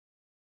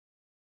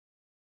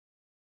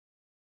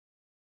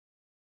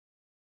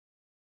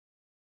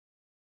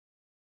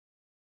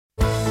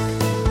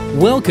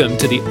Welcome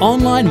to the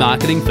Online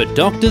Marketing for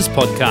Doctors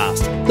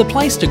podcast, the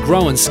place to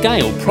grow and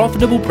scale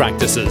profitable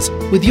practices,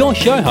 with your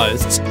show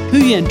hosts,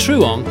 Huyen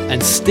Truong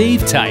and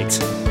Steve Tate.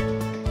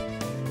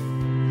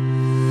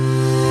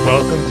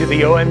 Welcome to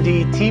the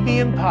OMD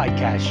TV and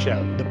podcast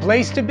show, the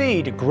place to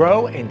be to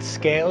grow and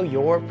scale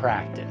your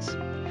practice.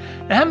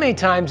 Now, how many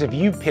times have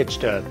you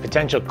pitched a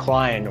potential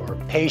client or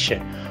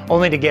patient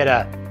only to get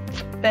a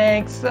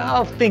 "thanks,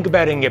 I'll think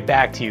about it and get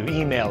back to you"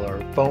 email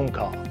or phone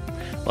call?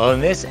 Well,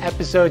 in this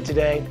episode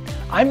today,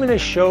 I'm going to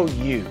show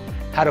you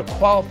how to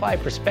qualify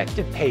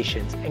prospective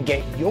patients and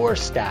get your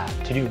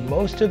staff to do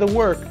most of the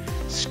work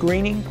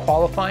screening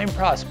qualifying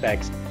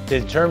prospects to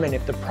determine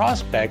if the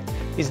prospect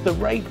is the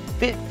right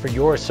fit for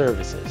your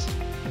services.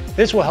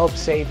 This will help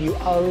save you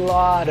a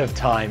lot of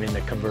time in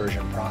the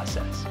conversion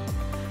process.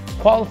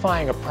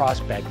 Qualifying a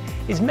prospect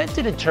is meant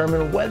to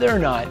determine whether or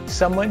not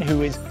someone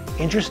who is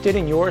interested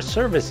in your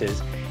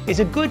services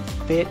is a good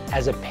fit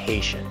as a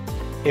patient.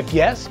 If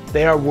yes,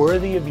 they are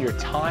worthy of your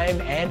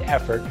time and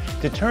effort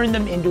to turn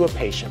them into a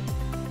patient.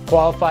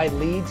 Qualified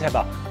leads have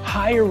a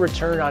higher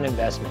return on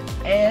investment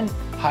and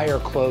higher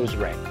close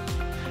rate.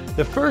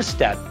 The first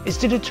step is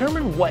to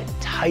determine what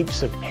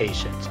types of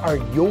patients are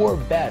your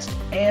best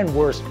and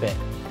worst fit.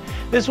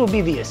 This will be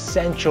the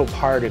essential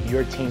part of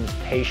your team's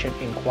patient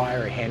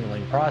inquiry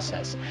handling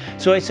process,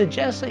 so I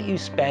suggest that you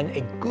spend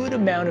a good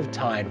amount of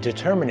time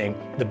determining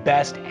the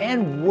best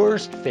and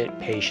worst fit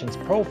patient's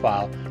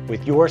profile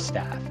with your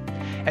staff.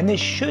 And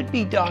this should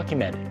be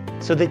documented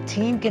so the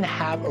team can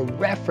have a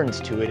reference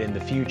to it in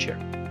the future.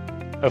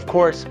 Of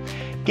course,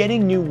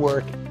 getting new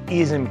work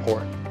is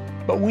important,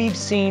 but we've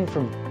seen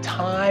from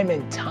time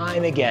and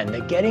time again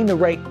that getting the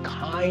right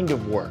kind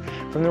of work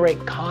from the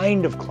right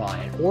kind of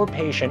client or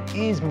patient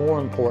is more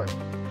important.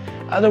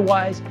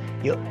 Otherwise,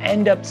 you'll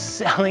end up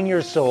selling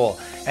your soul,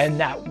 and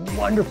that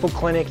wonderful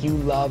clinic you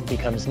love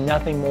becomes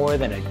nothing more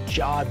than a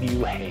job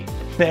you hate.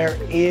 There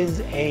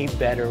is a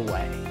better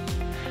way.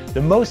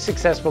 The most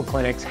successful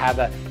clinics have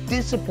a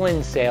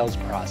disciplined sales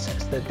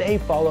process that they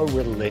follow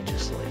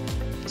religiously.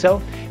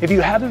 So if you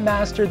haven't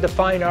mastered the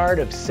fine art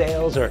of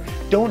sales or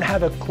don't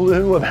have a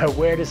clue about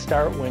where to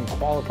start when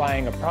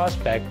qualifying a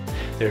prospect,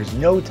 there's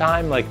no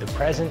time like the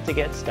present to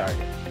get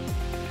started.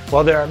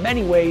 While there are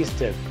many ways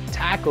to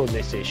tackle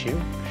this issue,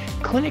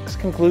 clinics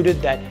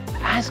concluded that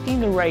asking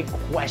the right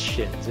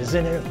questions is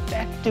an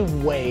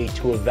effective way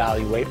to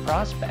evaluate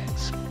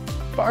prospects.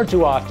 Far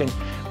too often,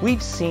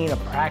 we've seen a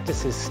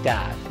practice's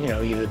staff,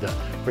 either the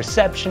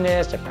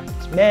receptionist, a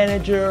practice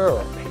manager,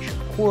 or a patient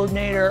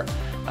coordinator,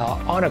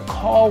 on a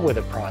call with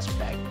a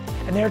prospect,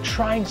 and they're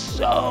trying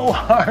so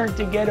hard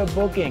to get a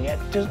booking at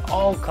just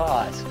all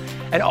costs.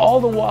 And all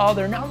the while,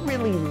 they're not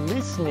really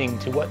listening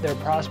to what their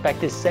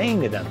prospect is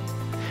saying to them.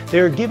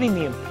 They're giving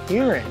the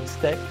appearance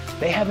that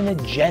they have an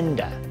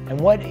agenda, and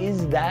what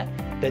is that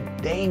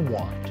they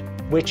want,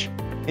 which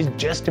is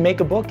just to make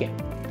a booking.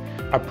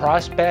 A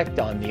prospect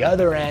on the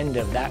other end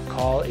of that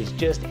call is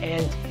just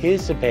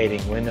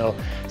anticipating when they'll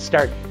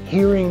start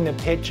hearing the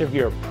pitch of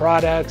your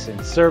products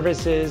and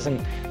services, and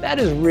that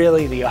is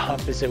really the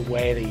opposite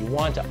way that you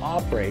want to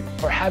operate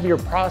or have your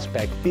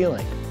prospect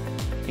feeling.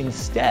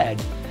 Instead,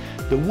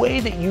 the way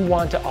that you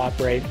want to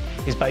operate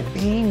is by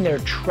being their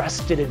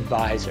trusted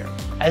advisor,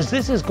 as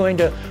this is going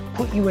to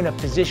put you in a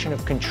position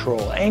of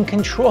control, and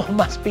control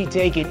must be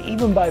taken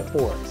even by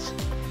force.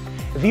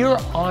 If you're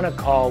on a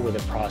call with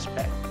a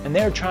prospect and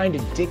they're trying to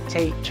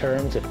dictate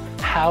terms of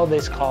how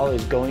this call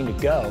is going to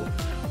go,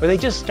 or they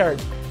just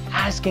start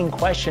asking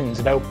questions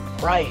about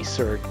price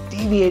or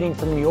deviating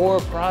from your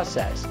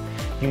process,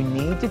 you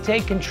need to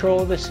take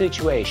control of the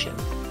situation.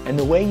 And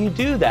the way you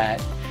do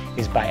that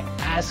is by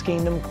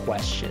asking them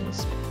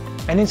questions.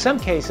 And in some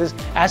cases,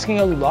 asking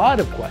a lot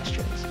of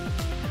questions.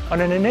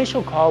 On an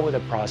initial call with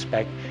a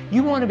prospect,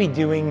 you want to be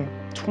doing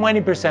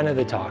 20% of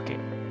the talking.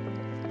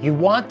 You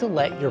want to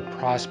let your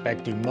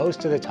prospect do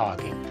most of the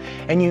talking,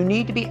 and you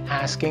need to be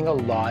asking a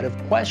lot of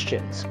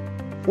questions,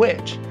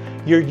 which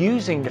you're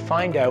using to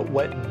find out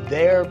what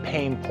their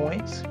pain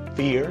points,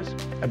 fears,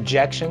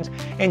 objections,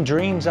 and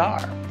dreams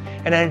are,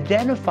 and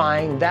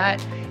identifying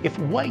that if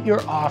what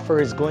your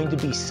offer is going to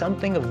be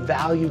something of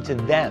value to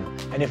them,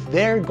 and if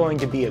they're going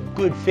to be a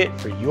good fit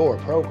for your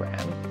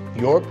program,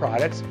 your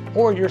products,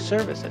 or your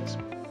services.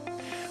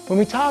 When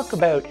we talk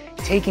about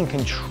taking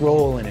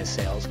control in a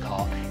sales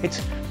call,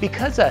 it's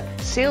because a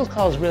sales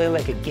call is really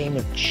like a game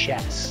of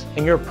chess,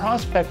 and your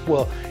prospect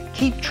will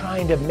keep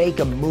trying to make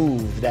a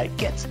move that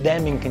gets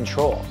them in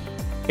control.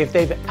 If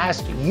they've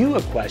asked you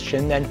a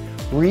question, then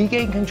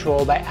regain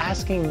control by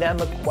asking them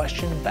a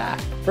question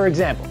back. For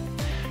example,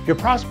 your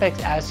prospect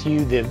asks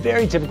you the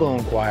very typical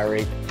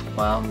inquiry,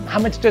 well, how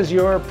much does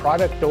your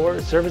product or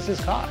services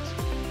cost?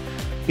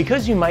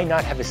 Because you might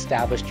not have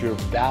established your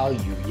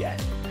value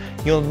yet,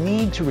 you'll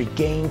need to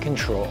regain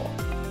control.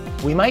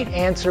 We might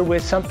answer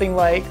with something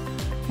like,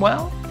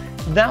 well,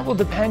 that will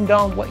depend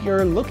on what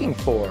you're looking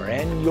for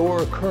and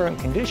your current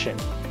condition.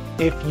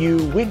 If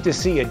you went to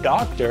see a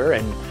doctor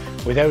and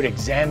without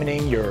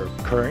examining your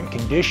current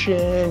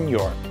condition,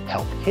 your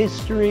health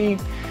history,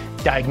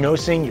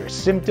 diagnosing your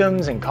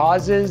symptoms and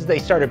causes. They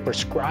started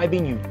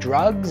prescribing you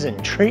drugs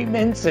and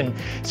treatments and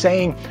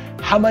saying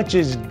how much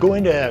is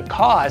going to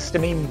cost. I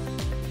mean,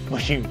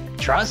 would you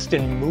trust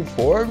and move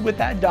forward with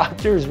that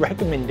doctor's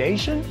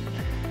recommendation?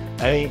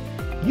 I mean,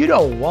 you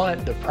don't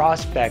want the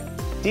prospect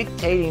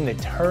dictating the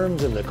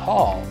terms of the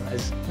call,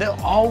 as they'll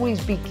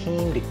always be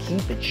keen to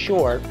keep it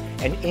short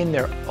and in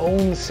their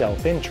own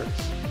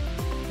self-interest.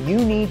 You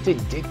need to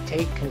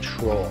dictate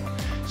control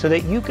so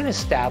that you can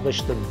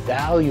establish the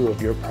value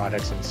of your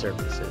products and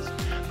services.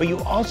 But you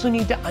also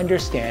need to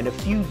understand a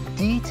few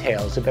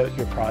details about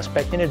your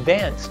prospect in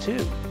advance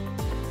too.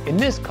 In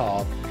this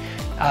call,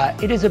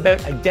 it is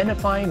about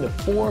identifying the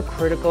 4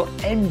 critical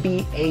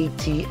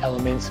NBAT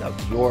elements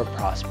of your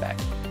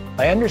prospect.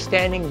 By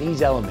understanding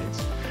these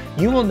elements,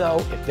 you will know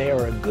if they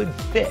are a good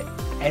fit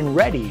and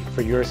ready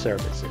for your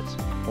services.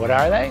 What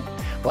are they?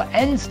 Well,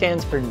 N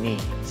stands for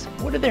needs.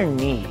 What are their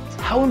needs?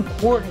 How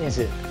important is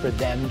it for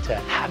them to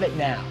have it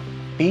now?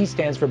 B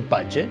stands for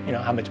budget.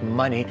 How much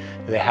money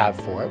do they have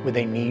for it? Would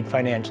they need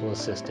financial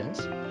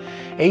assistance?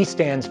 A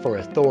stands for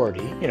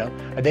authority.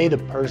 Are they the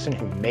person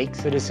who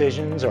makes the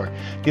decisions, or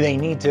do they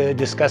need to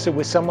discuss it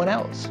with someone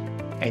else?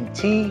 And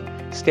T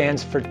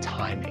stands for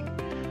timing.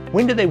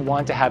 When do they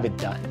want to have it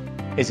done?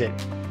 Is it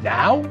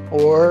now,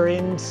 or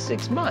in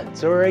 6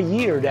 months, or a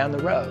year down the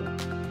road?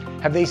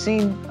 Have they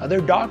seen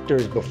other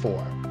doctors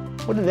before?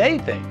 What do they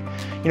think?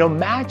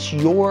 Match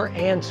your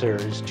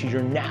answers to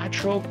your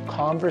natural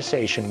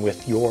conversation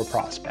with your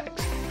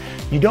prospects.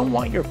 You don't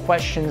want your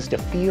questions to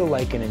feel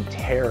like an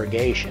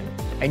interrogation,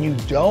 and you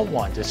don't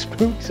want to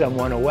spook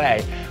someone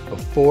away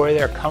before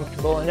they're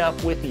comfortable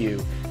enough with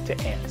you to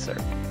answer.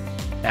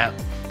 Now,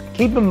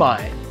 keep in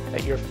mind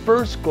that your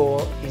first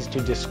goal is to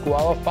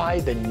disqualify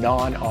the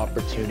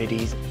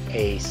non-opportunities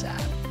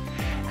ASAP.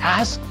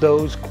 Ask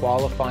those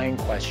qualifying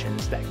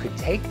questions that could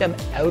take them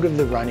out of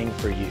the running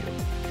for you.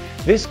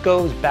 This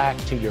goes back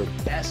to your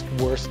best,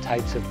 worst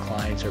types of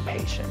clients or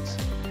patients.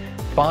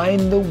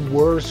 Find the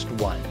worst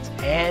ones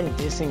and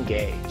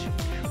disengage.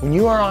 When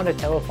you are on a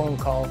telephone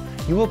call,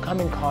 you will come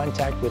in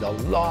contact with a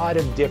lot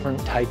of different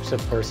types of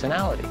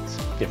personalities,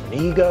 different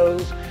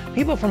egos,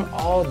 people from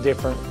all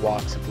different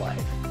walks of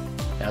life.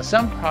 Now,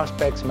 some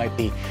prospects might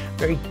be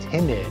very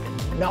timid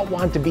and not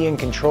want to be in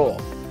control.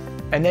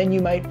 And then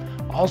you might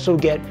also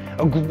get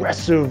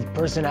aggressive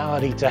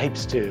personality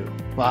types too.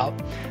 Well,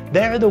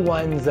 they're the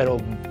ones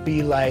that'll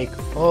be like,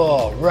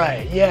 oh,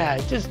 right, yeah,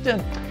 just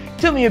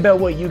tell me about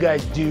what you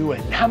guys do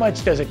and how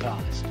much does it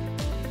cost?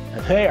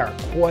 And they are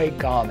quite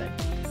common.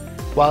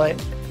 While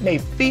it may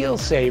feel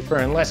safer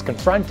and less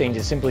confronting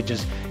to simply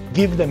just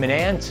give them an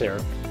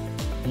answer,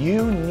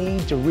 you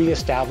need to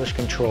reestablish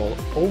control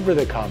over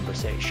the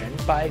conversation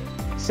by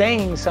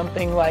saying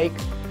something like,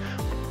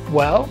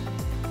 well,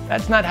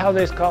 that's not how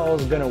this call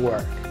is going to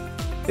work.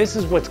 This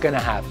is what's going to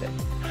happen.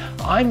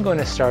 I'm going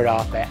to start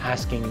off by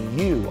asking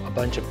you a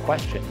bunch of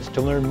questions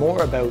to learn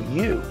more about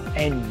you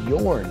and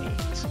your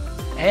needs,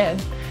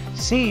 and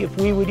see if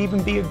we would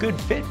even be a good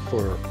fit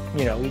for,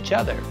 each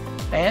other.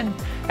 And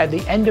at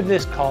the end of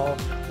this call,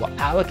 we'll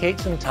allocate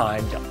some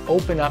time to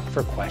open up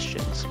for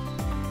questions.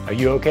 Are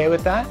you okay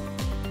with that?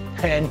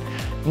 And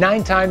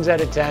 9 times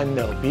out of 10,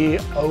 they'll be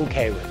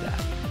okay with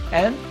that.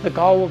 And the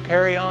call will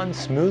carry on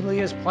smoothly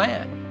as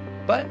planned.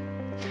 But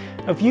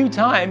a few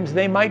times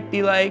they might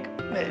be like,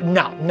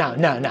 no,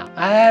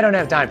 I don't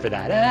have time for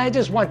that. I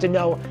just want to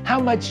know how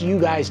much you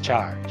guys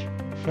charge.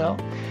 Well,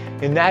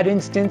 in that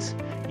instance,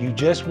 you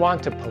just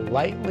want to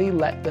politely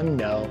let them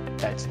know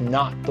that's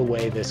not the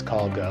way this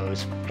call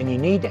goes, and you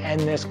need to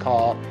end this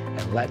call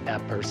and let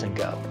that person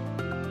go.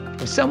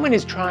 If someone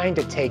is trying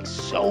to take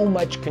so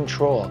much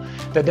control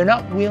that they're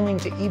not willing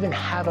to even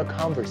have a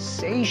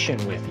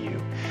conversation with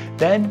you,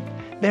 then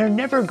they're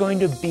never going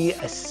to be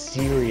a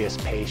serious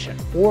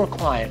patient or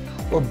client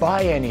or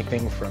buy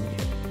anything from you.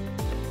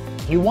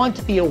 You want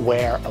to be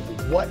aware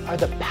of what are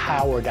the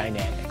power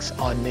dynamics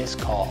on this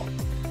call.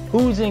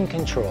 Who's in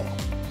control?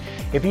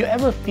 If you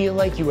ever feel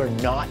like you are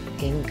not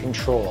in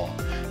control,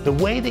 the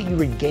way that you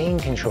regain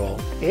control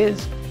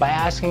is by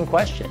asking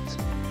questions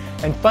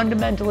and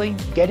fundamentally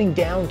getting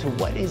down to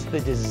what is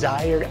the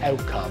desired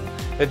outcome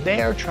that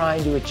they are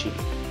trying to achieve.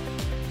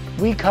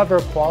 We cover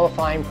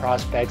qualifying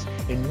prospects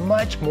in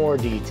much more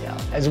detail,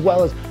 as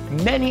well as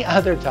many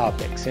other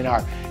topics in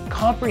our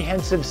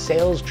comprehensive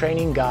sales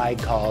training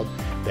guide called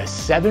the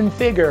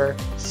 7-Figure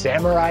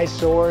Samurai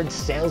Sword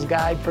Sales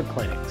Guide for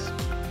Clinics.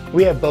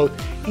 We have both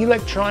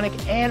electronic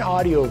and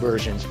audio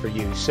versions for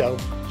you, so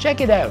check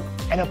it out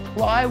and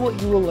apply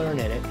what you will learn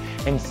in it,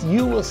 and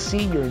you will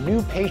see your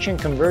new patient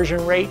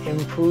conversion rate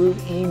improve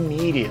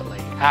immediately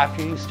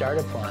after you start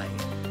applying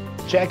it.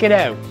 Check it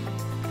out.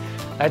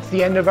 That's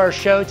the end of our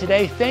show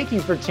today. Thank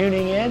you for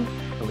tuning in,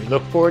 and we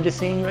look forward to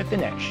seeing you at the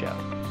next show.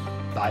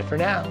 Bye for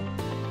now.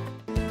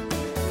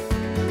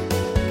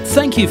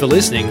 Thank you for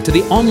listening to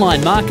the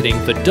Online Marketing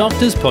for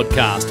Doctors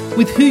podcast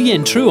with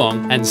Huyen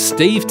Truong and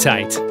Steve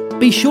Tate.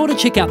 Be sure to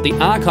check out the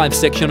archive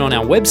section on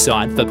our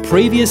website for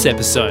previous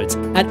episodes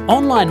at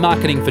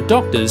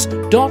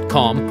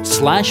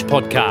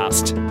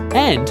onlinemarketingfordoctors.com/podcast.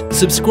 And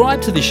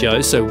subscribe to the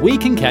show so we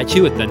can catch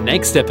you at the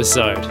next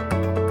episode.